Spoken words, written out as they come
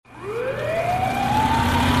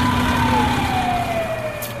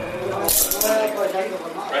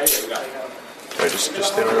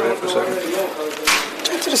Just stand right there for a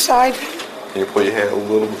second. To the side. Can you pull your hair a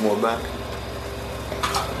little bit more back?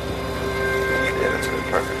 Yeah, that's good.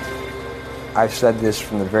 Perfect. I've said this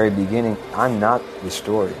from the very beginning. I'm not the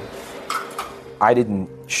story. I didn't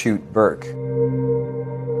shoot Burke.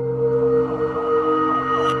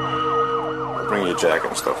 Bring your jacket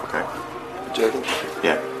and stuff, okay? Jacket?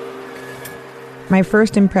 Yeah. My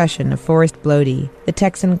first impression of Forrest Blody, the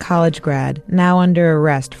Texan college grad now under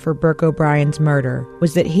arrest for Burke O'Brien's murder,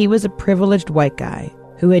 was that he was a privileged white guy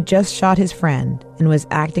who had just shot his friend and was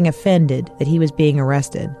acting offended that he was being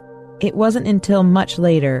arrested. It wasn't until much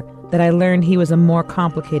later that I learned he was a more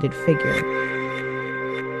complicated figure.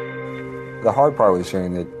 The hard part was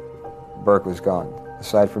hearing that Burke was gone.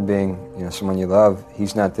 Aside from being, someone you love,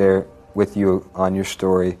 he's not there with you on your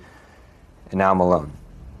story, and now I'm alone.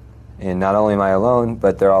 And not only am I alone,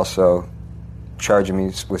 but they're also charging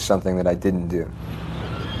me with something that I didn't do.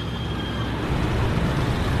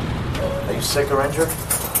 Are you sick or injured?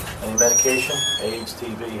 Any medication? AIDS,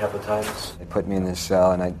 TB, hepatitis? They put me in this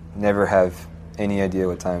cell, and I never have any idea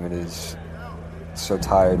what time it is. So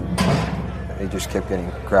tired. They just kept getting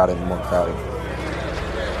crowded and more crowded.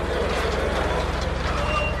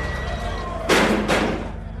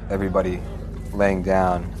 Everybody laying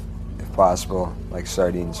down, if possible, like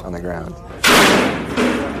sardines on the ground.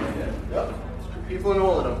 People in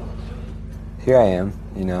all of them. Here I am,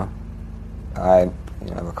 I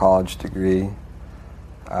have a college degree.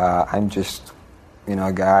 I'm just,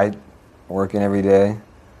 a guy working every day.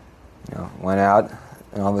 Went out,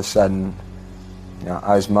 and all of a sudden,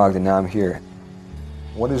 I was mugged, and now I'm here.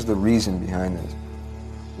 What is the reason behind this?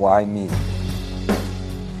 Why me?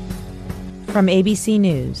 From ABC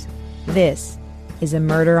News, this is A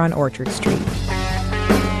Murder on Orchard Street.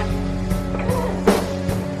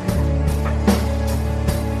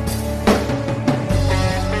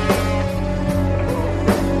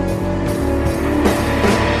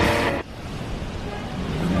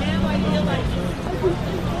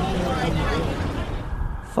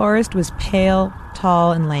 Forrest was pale,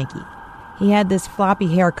 tall, and lanky. He had this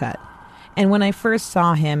floppy haircut, and when I first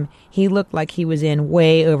saw him, he looked like he was in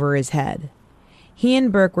way over his head. He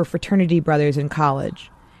and Burke were fraternity brothers in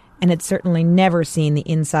college, and had certainly never seen the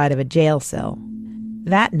inside of a jail cell.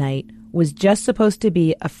 That night was just supposed to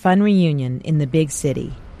be a fun reunion in the big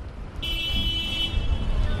city.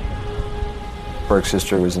 Burke's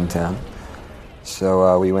sister was in town,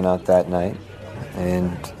 so we went out that night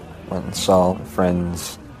and went and saw a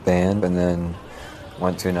friend's band, and then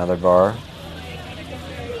went to another bar.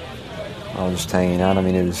 I was just hanging out.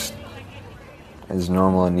 It was as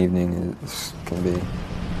normal an evening as can be.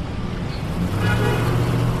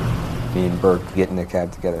 Me and Burke get in a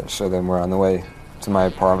cab together. So then we're on the way to my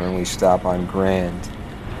apartment. We stop on Grand.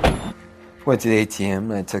 Went to the ATM,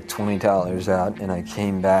 and I took $20 out, and I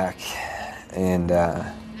came back and,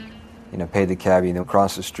 paid the cab,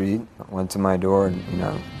 across the street. Went to my door,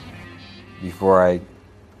 and, before I,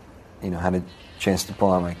 had a chance to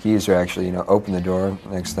pull out my keys or actually, open the door,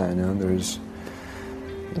 next thing I know, there was,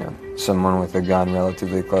 someone with a gun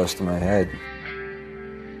relatively close to my head.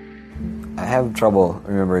 I have trouble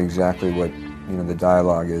remembering exactly what, the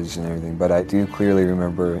dialogue is and everything, but I do clearly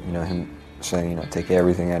remember, him saying, take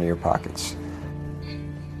everything out of your pockets.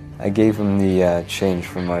 I gave him the change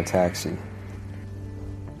from our taxi.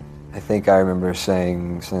 I think I remember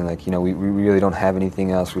saying something like, we really don't have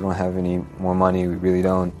anything else. We don't have any more money. We really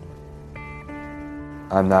don't.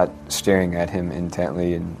 I'm not staring at him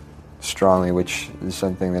intently and strongly, which is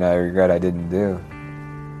something that I regret I didn't do.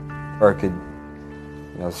 Burke had,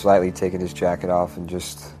 slightly taken his jacket off and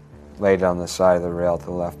just laid it on the side of the rail to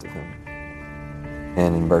the left of him.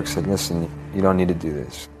 And Burke said, listen, you don't need to do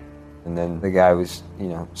this. And then the guy was,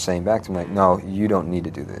 saying back to him, like, no, you don't need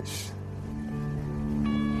to do this.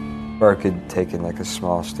 Burke had taken like a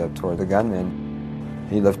small step toward the gunman.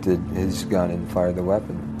 He lifted his gun and fired the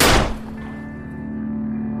weapon.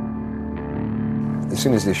 As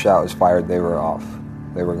soon as the shot was fired, they were off.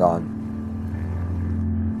 They were gone.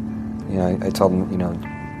 I told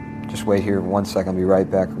him, just wait here 1 second, I'll be right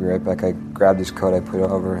back, I grabbed his coat, I put it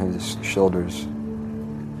over his shoulders,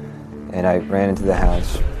 and I ran into the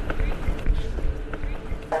house.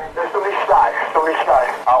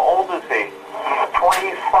 How old is he?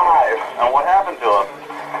 25. And what happened to him?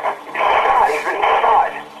 He's been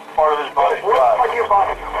shot. Part of his body shot. Where's part of your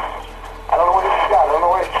body? I don't know what he's shot. I don't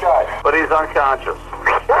know where he's shot. But he's unconscious.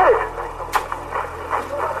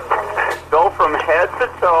 Go from head to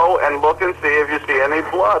toe and look and see if you see any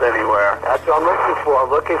blood anywhere. That's what I'm looking for. I'm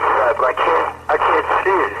looking for that, but I can't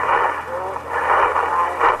see it.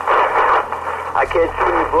 I can't see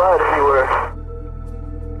any blood anywhere.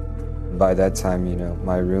 by that time, you know,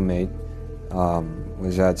 my roommate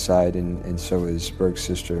was outside, and so was Burke's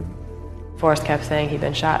sister. Forrest kept saying he'd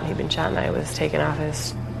been shot, and I was taking off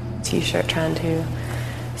his T-shirt trying to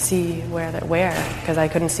see where, because I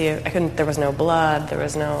couldn't see it. There was no blood, there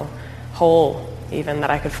was no hole even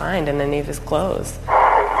that I could find in any of his clothes. Lie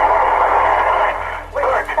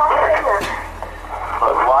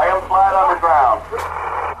him flat on the ground.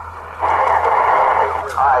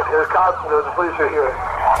 Alright, here's cops, the police are here.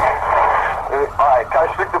 Alright, can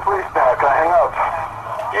I speak to the police now? Can I hang up?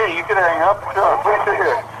 Yeah, you can hang up. Sure, police are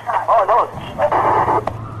here. Oh, no.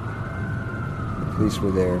 The police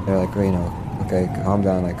were there. They're like, well, you know, okay, calm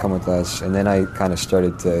down, like, come with us. And then I kind of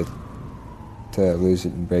started to lose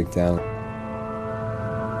it and break down.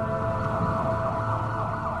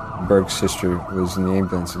 Burke's sister was in the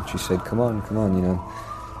ambulance, and she said, come on, you know.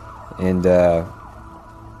 And I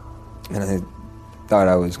thought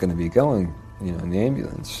I was going to be going, you know, in the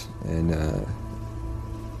ambulance. And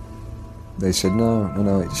they said,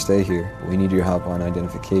 no, stay here. We need your help on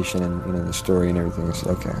identification and, you know, the story and everything. I said,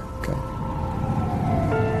 okay.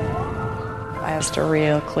 I have just a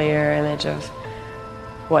real clear image of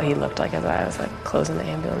what he looked like as I was, like, closing the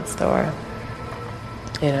ambulance door.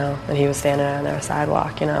 You know, and he was standing on their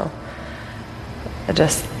sidewalk, you know. It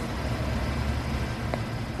just,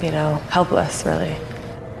 you know, helpless, really.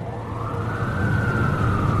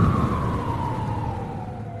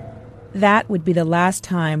 That would be the last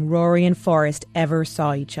time Rory and Forrest ever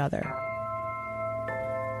saw each other.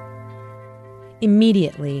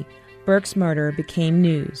 Immediately, Burke's murder became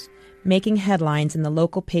news, making headlines in the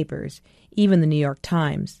local papers, even the New York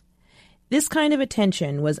Times. This kind of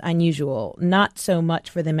attention was unusual, not so much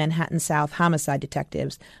for the Manhattan South homicide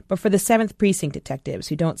detectives, but for the 7th Precinct detectives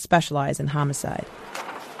who don't specialize in homicide.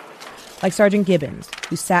 Like Sergeant Gibbons,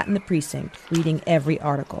 who sat in the precinct reading every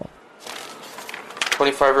article.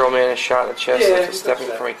 25-year-old man is shot in the chest after stepping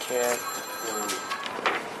from a can.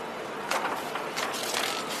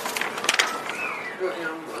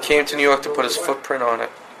 Came to New York to put his footprint on it.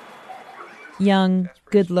 Young,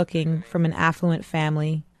 good-looking, from an affluent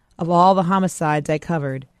family. Of all the homicides I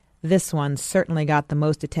covered, this one certainly got the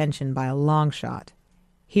most attention by a long shot.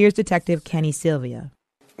 Here's Detective Kenny Sylvia.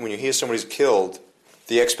 When you hear somebody's killed,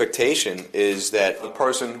 the expectation is that the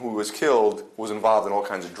person who was killed was involved in all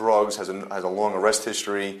kinds of drugs, has a long arrest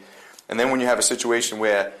history. And then when you have a situation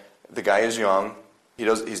where the guy is young,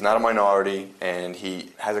 he's not a minority, and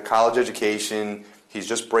he has a college education, he's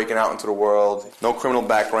just breaking out into the world, no criminal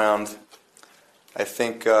background. I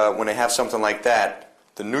think when they have something like that,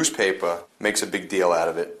 the newspaper makes a big deal out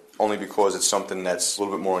of it, only because it's something that's a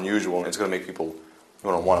little bit more unusual, and it's going to make people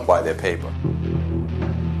want to buy their paper.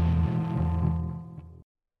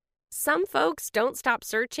 Some folks don't stop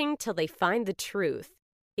searching till they find the truth.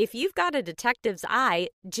 If you've got a detective's eye,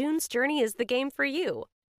 June's Journey is the game for you.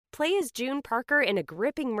 Play as June Parker in a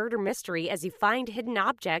gripping murder mystery as you find hidden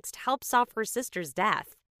objects to help solve her sister's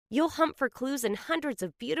death. You'll hunt for clues in hundreds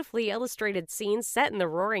of beautifully illustrated scenes set in the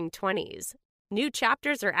Roaring 20s. New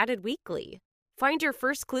chapters are added weekly. Find your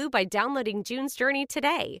first clue by downloading June's Journey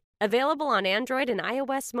today. Available on Android and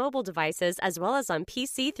iOS mobile devices as well as on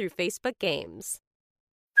PC through Facebook Games.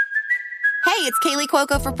 Hey, it's Kaylee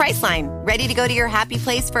Cuoco for Priceline. Ready to go to your happy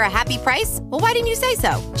place for a happy price? Well, why didn't you say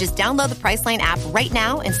so? Just download the Priceline app right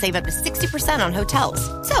now and save up to 60% on hotels.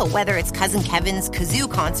 So whether it's Cousin Kevin's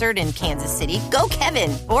Kazoo Concert in Kansas City, go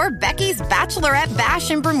Kevin, or Becky's Bachelorette Bash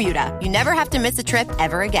in Bermuda, you never have to miss a trip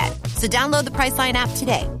ever again. So download the Priceline app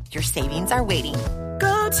today. Your savings are waiting.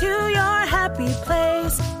 Go to your happy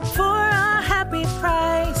place for a happy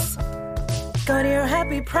price. Go to your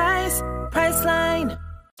happy price, Priceline.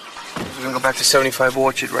 We're going to go back to 75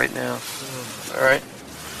 Orchard right now. All right?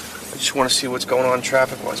 I just want to see what's going on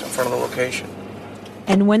traffic-wise in front of the location.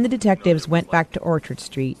 And when the detectives went back to Orchard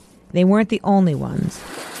Street, they weren't the only ones.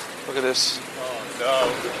 Look at this.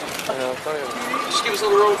 Oh, no. Just give us a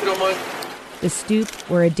little room if you don't mind. The stoop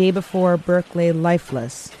where a day before Burke lay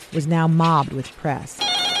lifeless was now mobbed with press.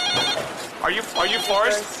 Are you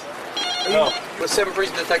Forrest? No. We're 7th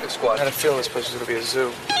Precinct Detective Squad. I had a feeling this place was going to be a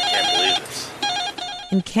zoo. Can't believe this.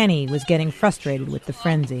 And Kenny was getting frustrated with the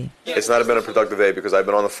frenzy. It's not been a productive day because I've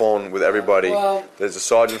been on the phone with everybody. There's a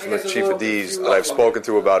sergeant from the Chief of D's that I've spoken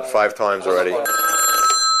to about 5 times already.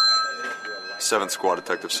 7th Squad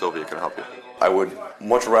Detective Sylvia can help you. I would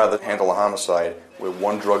much rather handle a homicide where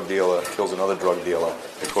one drug dealer kills another drug dealer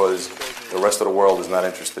because the rest of the world is not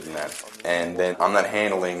interested in that. And then I'm not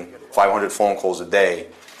handling 500 phone calls a day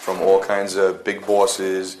from all kinds of big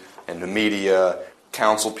bosses and the media,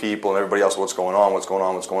 council people and everybody else, what's going on.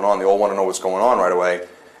 They all want to know what's going on right away.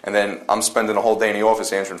 And then I'm spending a whole day in the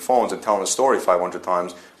office answering phones and telling the story 500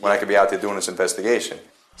 times when I could be out there doing this investigation.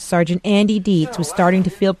 Sergeant Andy Dietz was starting to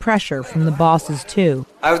feel pressure from the bosses, too.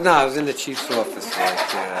 I was in the chief's office for like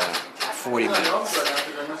 40 minutes.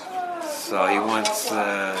 So he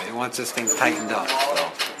wants this thing tightened up.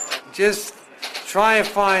 So just try and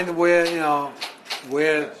find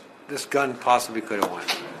where this gun possibly could have went.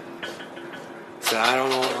 So I don't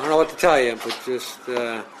know what to tell you, but just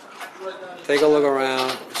take a look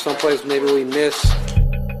around. Someplace maybe we missed.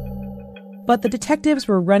 But the detectives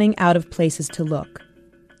were running out of places to look,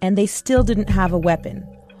 and they still didn't have a weapon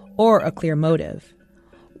or a clear motive.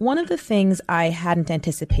 One of the things I hadn't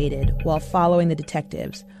anticipated while following the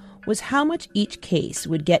detectives was how much each case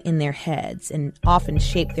would get in their heads and often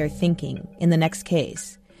shape their thinking in the next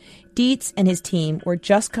case. Dietz and his team were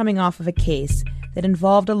just coming off of a case that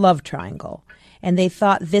involved a love triangle, and they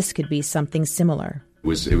thought this could be something similar.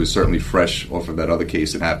 It was certainly fresh off of that other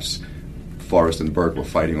case that perhaps Forrest and Burke were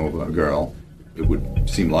fighting over a girl. It would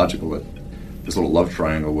seem logical that this little love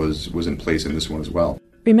triangle was in place in this one as well.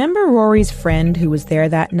 Remember Rory's friend who was there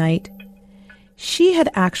that night? She had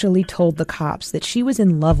actually told the cops that she was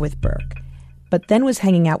in love with Burke, but then was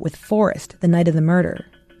hanging out with Forrest the night of the murder.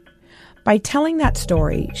 By telling that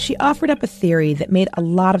story, she offered up a theory that made a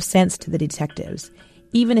lot of sense to the detectives,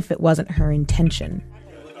 even if it wasn't her intention.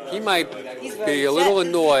 He might be a little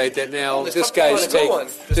annoyed that now this guy's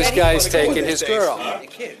taking his girl.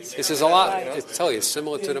 This is a lot. I tell you, it's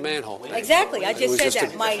similar to the manhole thing. Exactly. I just said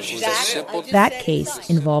that. That case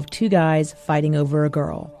involved two guys fighting over a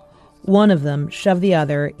girl. One of them shoved the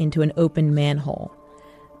other into an open manhole.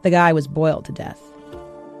 The guy was boiled to death.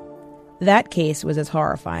 That case was as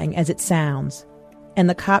horrifying as it sounds, and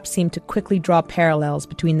the cops seemed to quickly draw parallels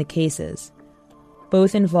between the cases.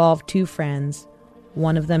 Both involved two friends,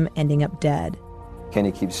 one of them ending up dead.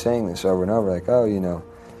 Kenny keeps saying this over and over, like,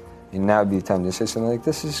 now would be the time to say something like,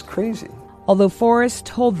 this is crazy. Although Forrest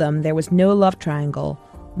told them there was no love triangle,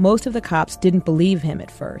 most of the cops didn't believe him at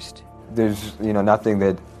first. There's, nothing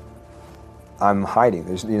that I'm hiding.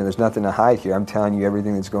 There's nothing to hide here. I'm telling you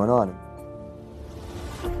everything that's going on.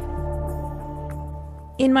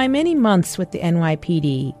 In my many months with the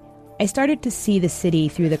NYPD, I started to see the city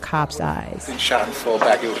through the cops' eyes. He shot and fall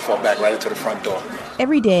back. He would fall back right into the front door.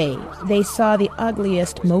 Every day, they saw the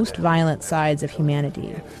ugliest, most violent sides of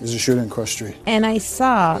humanity. There's a shooting across the street. And I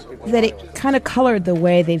saw that it kind of colored the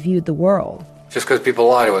way they viewed the world. Just because people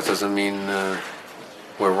lie to us doesn't mean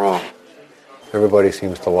we're wrong. Everybody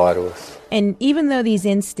seems to lie to us. And even though these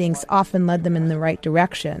instincts often led them in the right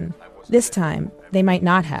direction, this time they might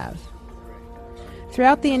not have.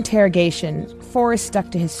 Throughout the interrogation, Forrest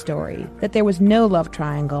stuck to his story, that there was no love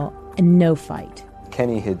triangle and no fight.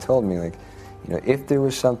 Kenny had told me, if there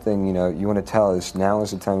was something, you want to tell us, now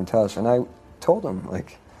is the time to tell us. And I told him,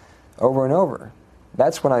 over and over.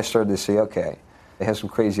 That's when I started to say, okay, I have some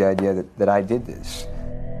crazy idea that I did this.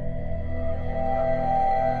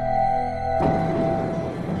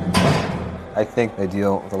 I think I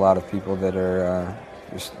deal with a lot of people that are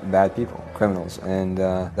just bad people, criminals, and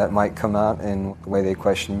that might come out in the way they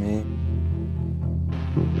question me.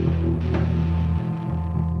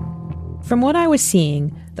 From what I was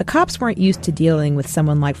seeing, the cops weren't used to dealing with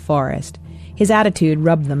someone like Forrest. His attitude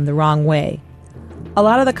rubbed them the wrong way. A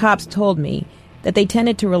lot of the cops told me that they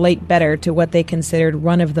tended to relate better to what they considered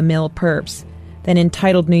run-of-the-mill perps than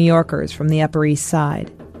entitled New Yorkers from the Upper East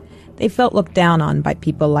Side. They felt looked down on by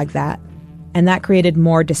people like that, and that created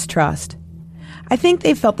more distrust. I think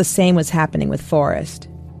they felt the same was happening with Forrest.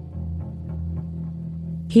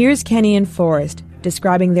 Here's Kenny and Forrest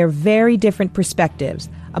describing their very different perspectives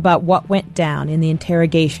about what went down in the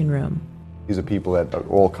interrogation room. These are people that are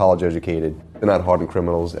all college educated. They're not hardened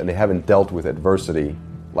criminals, and they haven't dealt with adversity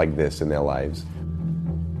like this in their lives.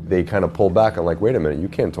 They kind of pull back and wait a minute, you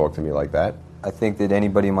can't talk to me like that. I think that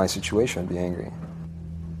anybody in my situation would be angry.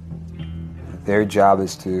 Their job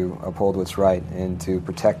is to uphold what's right and to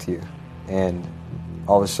protect you. And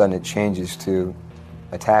all of a sudden it changes to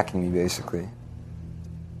attacking me, basically.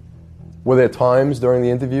 Were there times during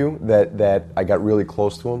the interview that I got really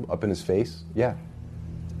close to him, up in his face? Yeah.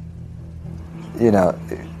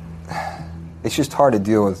 It's just hard to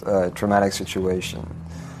deal with a traumatic situation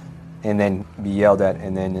and then be yelled at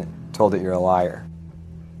and then told that you're a liar.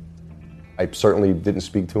 I certainly didn't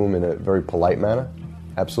speak to him in a very polite manner.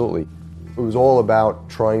 Absolutely. It was all about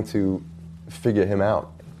trying to figure him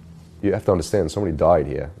out. You have to understand, somebody died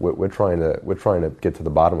here. We're trying to get to the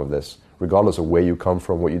bottom of this. Regardless of where you come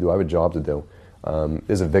from, what you do, I have a job to do.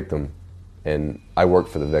 There's a victim, and I work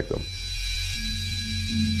for the victim.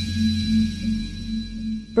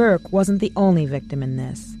 Burke wasn't the only victim in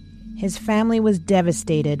this. His family was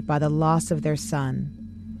devastated by the loss of their son.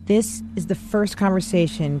 This is the first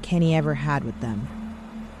conversation Kenny ever had with them.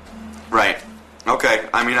 Right. Okay.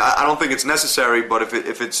 I mean, I don't think it's necessary, but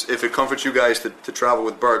if it comforts you guys to travel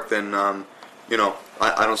with Burke, then I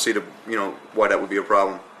don't see why that would be a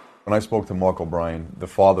problem. When I spoke to Mark O'Brien, the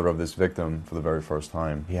father of this victim, for the very first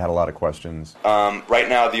time, he had a lot of questions. Right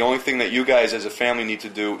now, the only thing that you guys as a family need to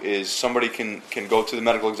do is somebody can go to the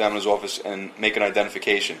medical examiner's office and make an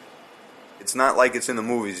identification. It's not like it's in the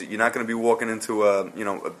movies. You're not going to be walking into a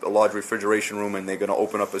large refrigeration room and they're going to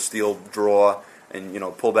open up a steel drawer and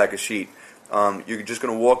pull back a sheet. You're just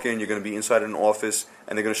going to walk in. You're going to be inside an office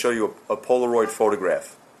and they're going to show you a Polaroid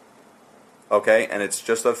photograph. Okay, and it's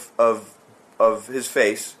just of his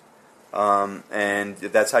face, and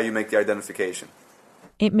that's how you make the identification.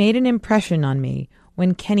 It made an impression on me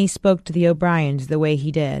when Kenny spoke to the O'Briens the way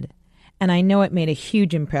he did, and I know it made a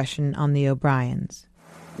huge impression on the O'Briens.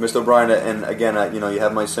 Mr. O'Brien, and again, you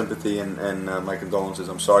have my sympathy and my condolences.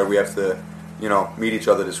 I'm sorry we have to, meet each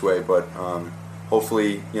other this way, but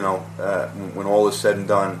hopefully, when all is said and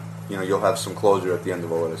done, you'll have some closure at the end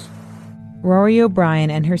of all of this. Rory O'Brien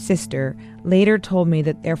and her sister later told me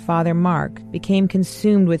that their father, Mark, became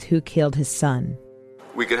consumed with who killed his son.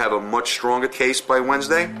 We could have a much stronger case by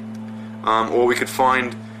Wednesday, or we could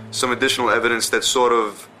find some additional evidence that sort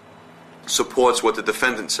of supports what the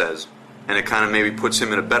defendant says, and it kind of maybe puts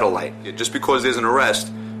him in a better light. Just because there's an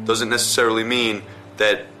arrest doesn't necessarily mean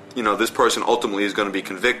that, this person ultimately is going to be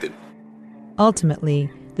convicted. Ultimately,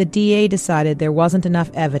 the DA decided there wasn't enough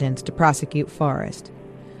evidence to prosecute Forrest.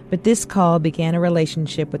 But this call began a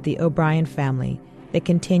relationship with the O'Brien family that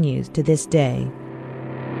continues to this day.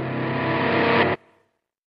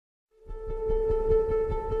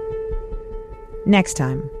 Next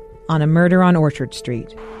time on A Murder on Orchard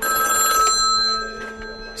Street.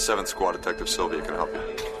 7th Squad, Detective Sylvia can help you.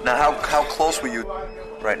 Now, how close were you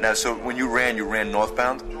right now? So when you ran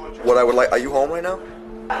northbound? What I would like, are you home right now?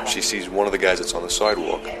 She sees one of the guys that's on the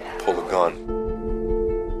sidewalk pull a gun.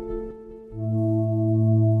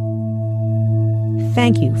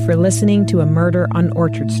 Thank you for listening to A Murder on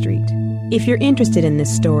Orchard Street. If you're interested in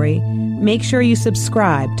this story, make sure you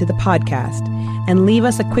subscribe to the podcast and leave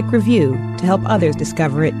us a quick review to help others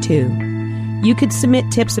discover it too. You could submit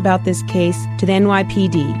tips about this case to the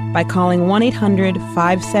NYPD by calling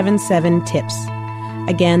 1-800-577-TIPS.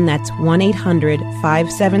 Again, that's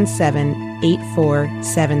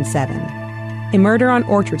 1-800-577-8477. A Murder on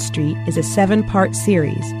Orchard Street is a 7-part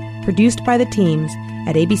series produced by the teams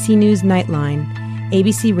at ABC News Nightline,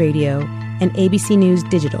 ABC Radio, and ABC News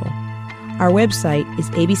Digital. Our website is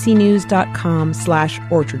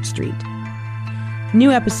abcnews.com/Orchard Street. New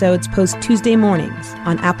episodes post Tuesday mornings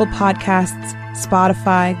on Apple Podcasts,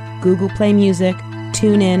 Spotify, Google Play Music,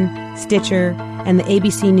 TuneIn, Stitcher, and the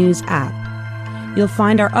ABC News app. You'll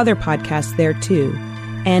find our other podcasts there too,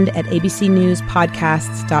 and at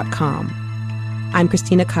abcnewspodcasts.com. I'm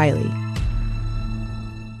Christina Kiley.